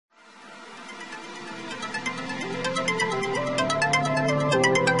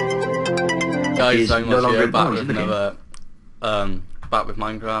guys, is I'm no longer here in back the with game. another, back with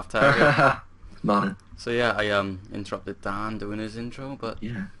Minecraft Tekkit. Martin. So yeah, I interrupted Dan doing his intro, but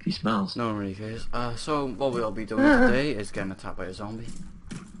Yeah, he smells. no one really cares. So what we'll be doing today is getting attacked by a zombie.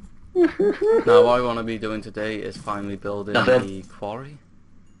 Now what I want to be doing today is finally building the quarry.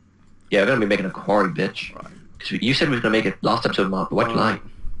 Yeah, we're gonna be making a quarry, bitch. Right. Cause you said we were gonna make it last episode, Mark, but why'd you lie?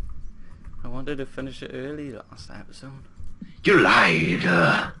 I wanted to finish it early last episode. You lied.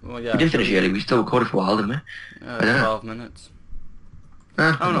 Well, yeah. We didn't finish early. We still recorded for a while, didn't we? 12 minutes.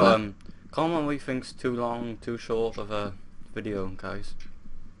 I I don't know. Comment what you think's too long, too short of a video, guys.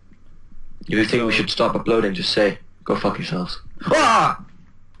 If you think we should stop uploading, just say, go fuck yourselves. Ah!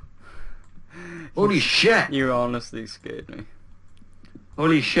 Holy shit! You honestly scared me.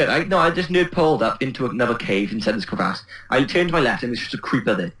 Holy shit! I just nerd pulled up into another cave inside this crevasse. I turned to my left and there's just a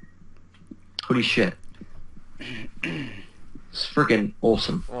creeper there. Holy shit! It's freaking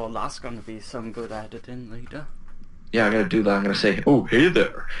awesome. Well, that's gonna be some good editing later. Yeah, I'm gonna do that. I'm gonna say, oh hey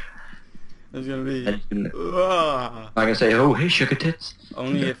there. There's gonna be. I'm gonna say, oh hey sugar tits.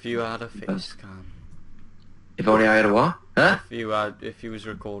 Only if you had a face cam. If only I had a what? Huh? If you was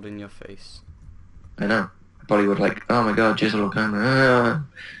recording your face. I know. I probably would like, oh my god, jizzle on camera.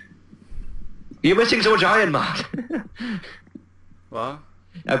 You're missing so much iron, Matt. What?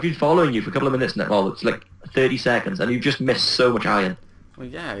 I've been following you for a couple of minutes now. Well, it's like 30 seconds, and you've just missed so much iron. Well,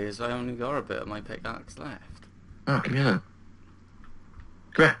 yeah, because I only got a bit of my pickaxe left. Oh, come here then.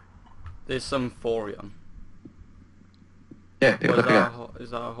 Come here. There's some thorium. Yeah, pick it up again.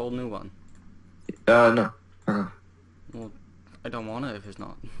 Is that a whole new one? No. Well, I don't want it if it's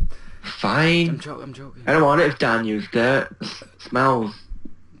not. Fine. I'm joking. I don't want it if Dan used it. Smells.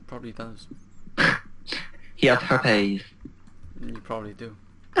 Probably does. He has herpes. You probably do.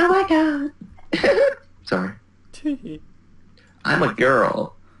 Oh my god. Sorry. I'm a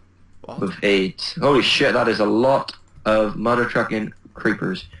girl. What? With AIDS. Holy shit, that is a lot of mother trucking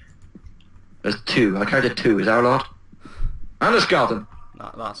creepers. There's two. I counted two. Is that a lot? And a skeleton.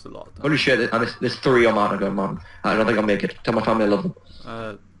 That's a lot. Though. Holy shit, and there's three on Martin. I'm going, I don't think I'll make it. Tell my family I love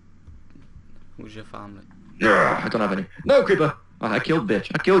them. Who's your family? Yeah, I don't have any. No, creeper. Oh, I killed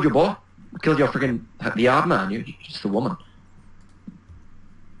bitch. I killed your boy. I killed your freaking the yard man. You're just a woman.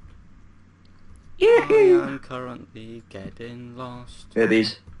 I am currently getting lost.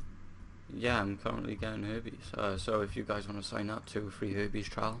 Herbies. Yeah, I'm currently getting herbies. So if you guys want to sign up to a free herbies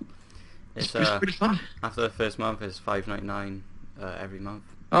trial, it's pretty fun. after the first month it's $5.99 every month.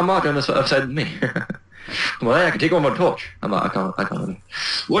 Oh, Mark on the other side of me. Well, I can take on my torch. I can't.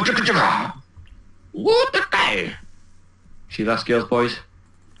 What the guy? See that, skills, boys? You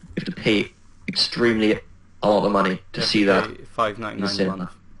have to pay extremely a lot of money to see that. $5.99 a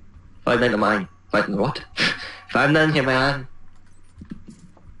month. $5.99. What? $5.99, man.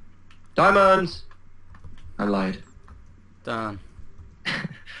 Diamonds. I lied. Dan.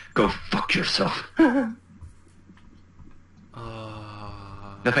 Go fuck yourself. If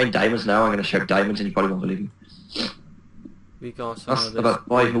I find diamonds now, I'm gonna shout diamonds and you probably won't believe me. We got some That's of this about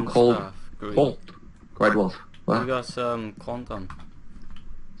boy who called green. Bolt. Cried Wolf. What? We got some quantum.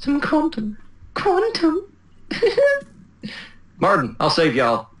 Some quantum. Quantum. Martin, I'll save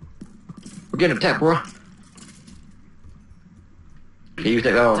y'all. We're getting attacked, bro. Okay, you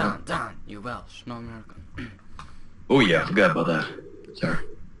take that on. Dan, you Welsh, not American. Oh yeah, I forgot about that. Sorry.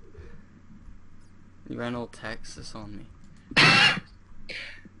 You ran all Texas on me.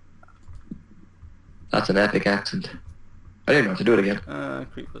 That's an epic accent. I didn't know how to do it again.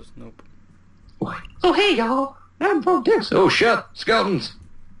 Creepers, nope. Why? Oh hey y'all, I'm from Texas. Oh shit, skeletons.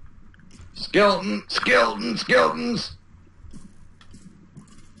 Skeletons.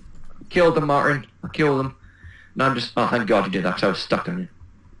 Killed them, Martin. I killed them. No, I'm just. Oh, thank God you did that, because I was stuck on you.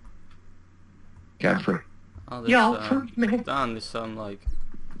 Okay, I'm free. Oh, Y'all free me. Dan, there's some like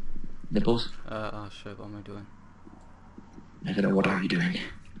Nipples. oh shit, what am I doing? I don't know. What are you doing?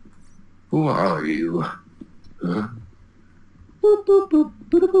 Who are you? Huh? Boop, boop, boop,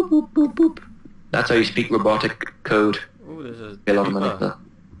 boop, boop, boop, boop, boop. That's how you speak robotic code. Oh, there's A lot of money for that.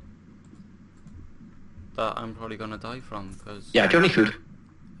 That I'm probably gonna die from because. Yeah, do you need food?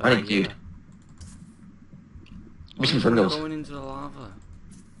 I need food. Give me some Pringles. Going into the lava.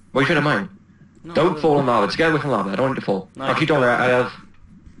 What are you trying to mine? No, Don't fall in lava. Just get away from lava. I don't want you to fall. No, Actually, don't worry. I have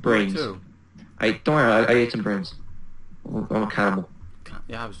brains. Too. Don't worry. I ate some brains. I'm a cannibal.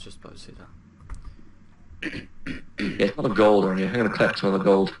 Yeah, I was just about to say that. Yeah, it's not the gold on you. I'm gonna collect some of the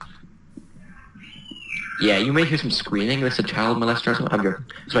gold. Yeah, you may hear some screaming. This is a child molester or something. I'm joking.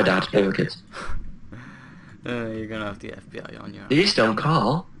 It's my dad playing with kids. You're gonna have the FBI on you. Please don't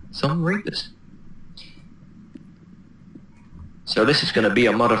call some rapist. So this is gonna be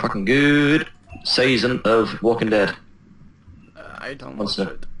a motherfucking good season of Walking Dead. I don't What's watch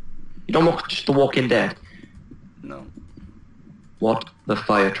that? it. You don't watch The Walking Dead? No. What the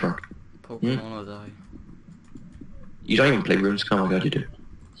fire truck? Pokemon or die. You don't even play runes? Oh my god, you do.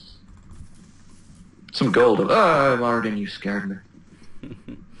 Some gold. Oh, Martin, you scared me.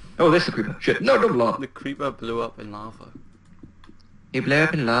 Oh, this is the creeper. Shit. No, don't blow. The creeper blew up in lava. He blew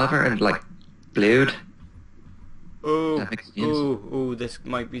up in lava and like blowed. Oh, That makes sense. oh, this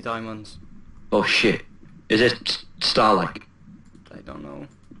might be diamonds. Oh shit. Is it star-like? I don't know.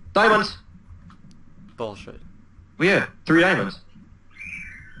 Diamonds! Bullshit. Well, yeah, 3 diamonds.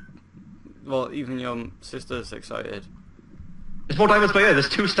 Well, even your sister's excited. There's more diamonds by here. There's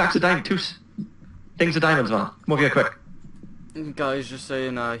 2 stacks of diamonds. 2 things of diamonds, man. Come over here quick. Guys, just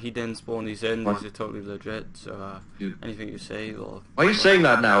saying he didn't spawn these in. What? These are totally legit. So anything you say, well. Why are you saying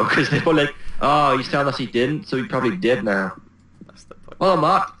that now? Because they're probably like, oh, he's telling us he didn't, so he probably did now. That's the point. Well,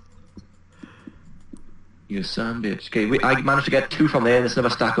 Matt. You son of a bitch. Okay, I managed to get 2 from there, and there's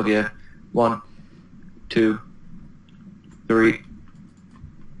another stack over here. 1, 2, 3,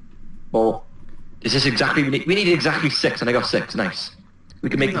 4. Is this exactly... We need exactly 6, and I got 6. Nice. We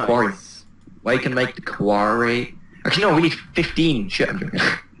can make the quarry. Well, you can make the quarry... Actually, no, we need 15. Shit, I'm joking.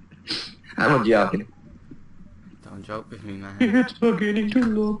 I'm not joking. Don't joke with me, man. It's beginning to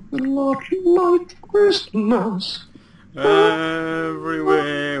look a lot like Christmas.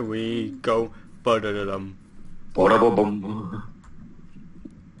 Everywhere we go. Ba-da-da-dum. Ba-da-ba-bum.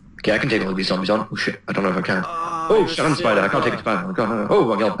 Okay, I can take all these zombies on. Oh shit, I don't know if I can. Oh, shit, I'm a spider. I can't take a spider. Oh, God, no. Oh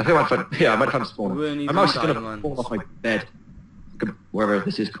my god, I think I might find... Yeah, I might find a spawner. My mouse is gonna fall off my bed. Wherever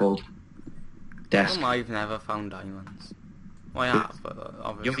this is called. Desk. I've never found diamonds. Well, I have, but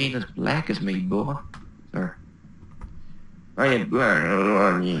obviously. You mean as black as me, boy? Or... I am...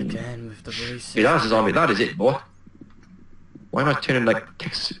 Again with the voice. Yeah, that's a zombie. That is it, boy. Why am I turning like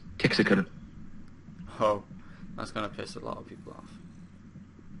Tekkit? Oh, that's gonna piss a lot of people off.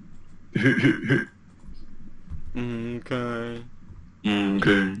 Okay.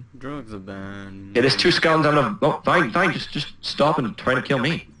 Okay. Drugs are banned. Yeah, there's 2 skeletons on the... Oh, fine, just stop and try to kill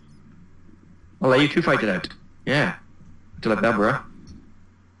me. I'll let you 2 fight it out. Yeah. Do like that, bro.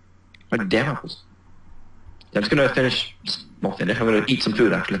 Like damn apples. Yeah, I'm just gonna finish... Not finish, I'm gonna eat some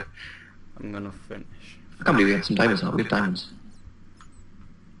food, actually. I'm gonna finish. I can't believe we have some diamonds now. We have diamonds.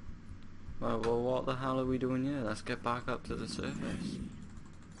 Well, what the hell are we doing here? Let's get back up to the surface.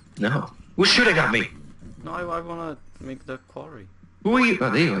 No. Who's shooting at me? No, I wanna make the quarry. Who are you?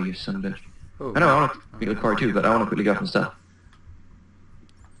 Oh, there you are, you son of a bitch. Oh, I know, I want to make the quarry too, but I want to quickly go up and stuff.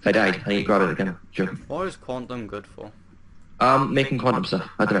 If I died, I need to grab it again. Joking. What is quantum good for? Making quantum stuff.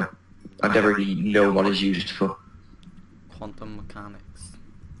 I don't know. I've never really known what it's used for. Quantum mechanics.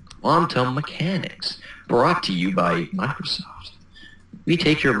 Quantum mechanics. Brought to you by Microsoft. We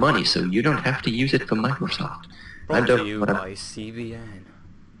take your money so you don't have to use it for Microsoft. Brought to you by CBN.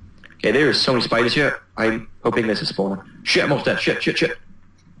 Okay, there's so many spiders here. I'm hoping this is spawner. Shit, I'm almost dead.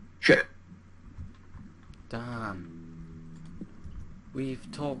 Shit. Damn.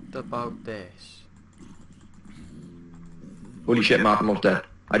 We've talked about this. Holy shit, Mark, I'm almost dead.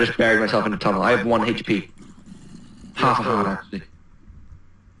 I just buried myself in the tunnel. I have 1 HP. Half a heart, actually.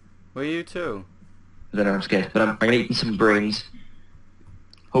 Were you too? I don't know, I'm scared. But I'm gonna eat some brains.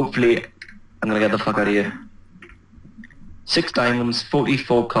 Hopefully, I'm gonna get the fuck out of here. 6 diamonds,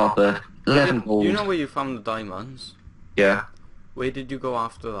 44 copper, 11 gold. You know where you found the diamonds? Yeah. Where did you go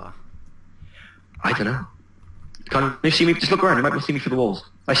after that? I don't know. Can you see me? Just look around, you might be able to see me through the walls.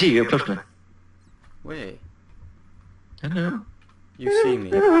 I see you, you're close to me. Where? I don't know. You see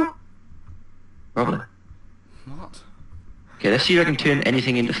me? Probably. What? Okay, let's see if I can turn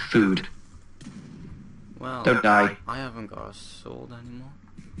anything into food. Well, Don't die. I haven't got a sword anymore.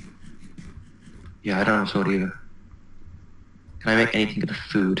 Yeah, I don't have a sword either. Can I make anything into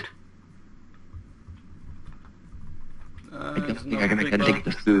food? I don't think I can make anything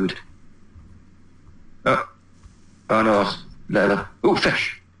into food. Oh no, it's leather. Ooh,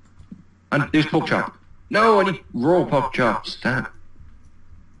 fish! And there's pork chop. No, I need raw pork chops. Damn.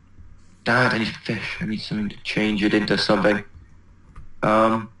 Dad, I need fish. I need something to change it into something.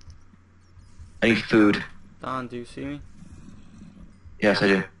 I need food. Dan, do you see me? Yes, I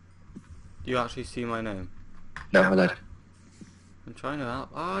do. Do you actually see my name? No, my dad. I'm trying to help.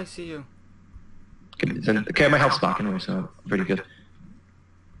 Oh, I see you. Okay, my health's back anyway, so pretty good.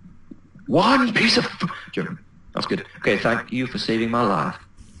 1 piece of food. That's good. Okay, thank you for saving my life.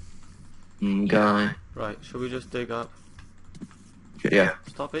 Guy. Right, should we just dig up? Yeah.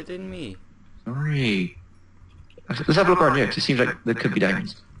 Stop hitting me. Sorry. Let's have a look around here, because it seems like there could be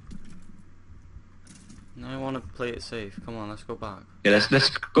diamonds. I want to play it safe. Come on, let's go back. Yeah, let's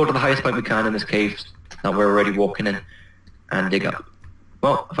go to the highest point we can in this cave that we're already walking in, and dig up.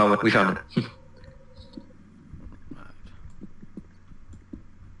 Well, we found it. Right.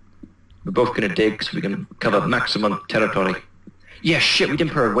 We're both gonna dig so we can cover maximum territory. Yeah, shit, we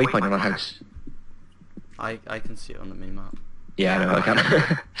didn't put a waypoint on our house. I can see it on the mini-map. Yeah, I know, I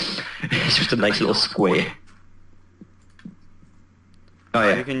can. It's just a nice little square. Oh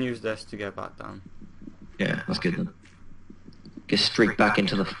yeah. You can use this to get back down. Yeah, that's good then. Get straight back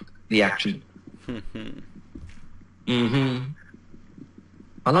into the action. Mm-hmm.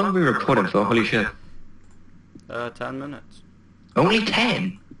 How long have we recording for? Holy shit. 10 minutes. Only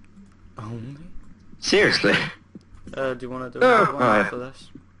 10? Only? Seriously? Do you want to do another one after this?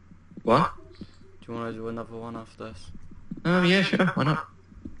 What? Do you want to do another one after this? Yeah, sure, why not?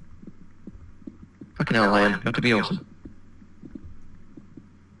 Fucking hell, Lion, you have to be awesome.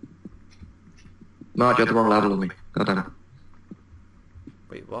 Mark, you're at the wrong level with me. God damn it.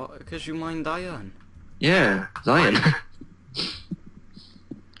 Wait, what? Because you mined iron. Yeah, Zion.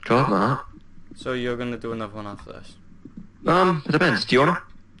 God, Mark. So you're going to do another one after this? It depends. Do you wanna?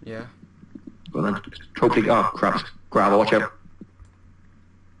 Yeah. Well then, hopefully, oh crap, grab, watch out.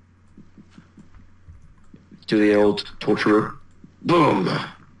 Do the old torture. Boom! Here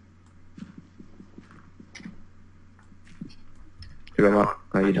you go, Matt.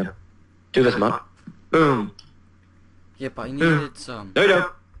 How you doing? Do this, Matt. Boom! Yeah, but I needed some. No, you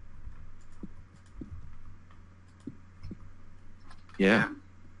don't. Yeah,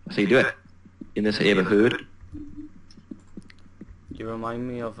 that's how you do it. In this neighborhood. You remind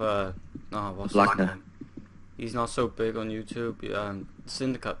me of, what's Black his name? He's not so big on YouTube,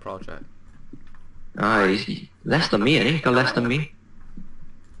 Syndicate Project. Ah, he's less than me, ain't he? Got less than me.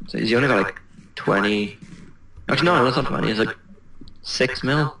 So he's only got like 20... Actually, no, that's not 20. It's like 6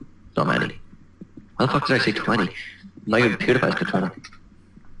 mil. Not many. How the fuck did I say 20? Not even PewDiePie's got 20.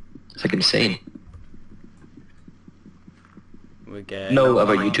 It's like insane. We get No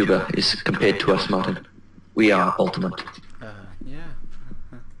other YouTuber is compared to us, Martin. We are ultimate. Yeah.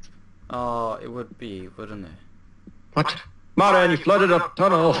 Oh, it would be, wouldn't it? What? Martin, you flooded a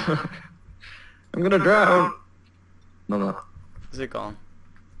tunnel! I'm gonna drown! No, no. Is it gone?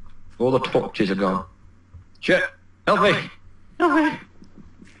 All the torches are gone. Shit! Help me! Help me!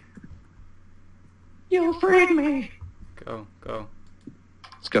 You freed me! Go, go.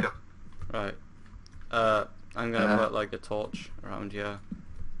 Let's go. Right. I'm gonna put like a torch around here.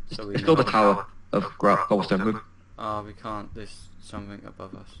 So we Let's build a know. tower of cobblestone. Move. Oh, we can't. There's something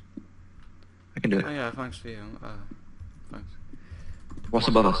above us. I can do it. Oh yeah, thanks for you. Thanks. What's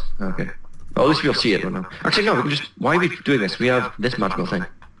above us? Okay. Well, at least we'll see it right now. Actually, no, we can just... Why are we doing this? We have this magical thing.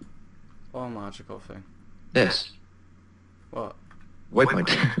 What magical thing? This. What?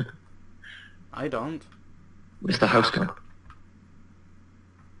 Waypoint. I don't. Where's the house gone?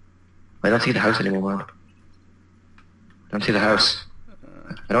 I don't see the house anymore, man. I don't see the house.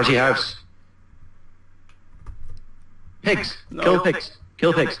 I don't see a house. Pigs! No. Kill pigs!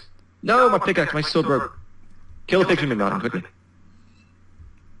 Kill pigs! No, my pickaxe, my sword broke. Kill the pigs with me, Martin, quickly.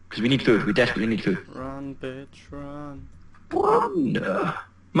 Because we need food, we desperately need food. Run, bitch, run.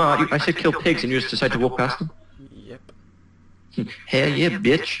 Run! I said kill pigs and you just decide to walk past them? Yep. Hell yeah,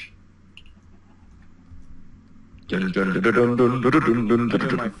 bitch! Dun, dun, dun, dun, dun, dun, dun, dun, I do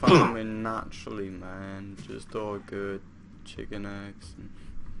dun, my dun, boom. farming naturally, man. Just all good chicken eggs.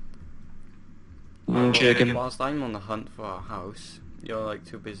 Chicken. Whilst I'm on the hunt for a house, you're like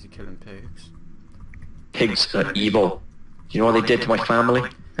too busy killing pigs. Pigs are evil. Do you know what they did to my family?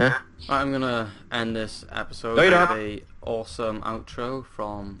 Huh? Right, I'm gonna end this episode No, with you're not. a awesome outro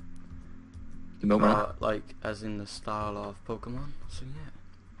from, The milkman. like, as in the style of Pokemon. So yeah.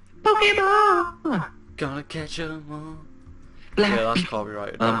 Pokemon! Gonna catch 'em all. Black Yeah, that's people.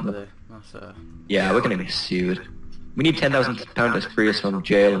 copyrighted. There. That's Yeah, we're gonna get sued. We need £10,000 to free us from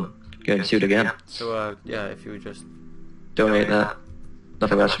jail and get sued again. So yeah, if you would just Donate that.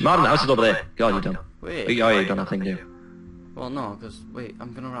 Nothing else. Martin, the house is over there. God, you dumb. wait. Oh, you don't have thing to do. Well, no, because wait,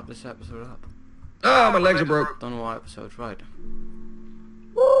 I'm gonna wrap this episode up. Oh, my legs are broke. Don't know what episode's right.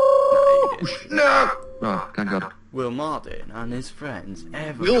 No! Oh, thank God. Will Martin and his friends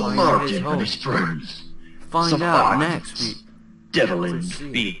ever Will find Martin his home? and his friends Find survive out next week. devil in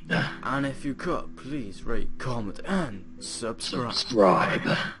See. feet. And if you could, please rate, comment, and subscribe.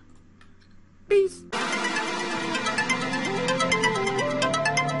 Subscribe. Peace.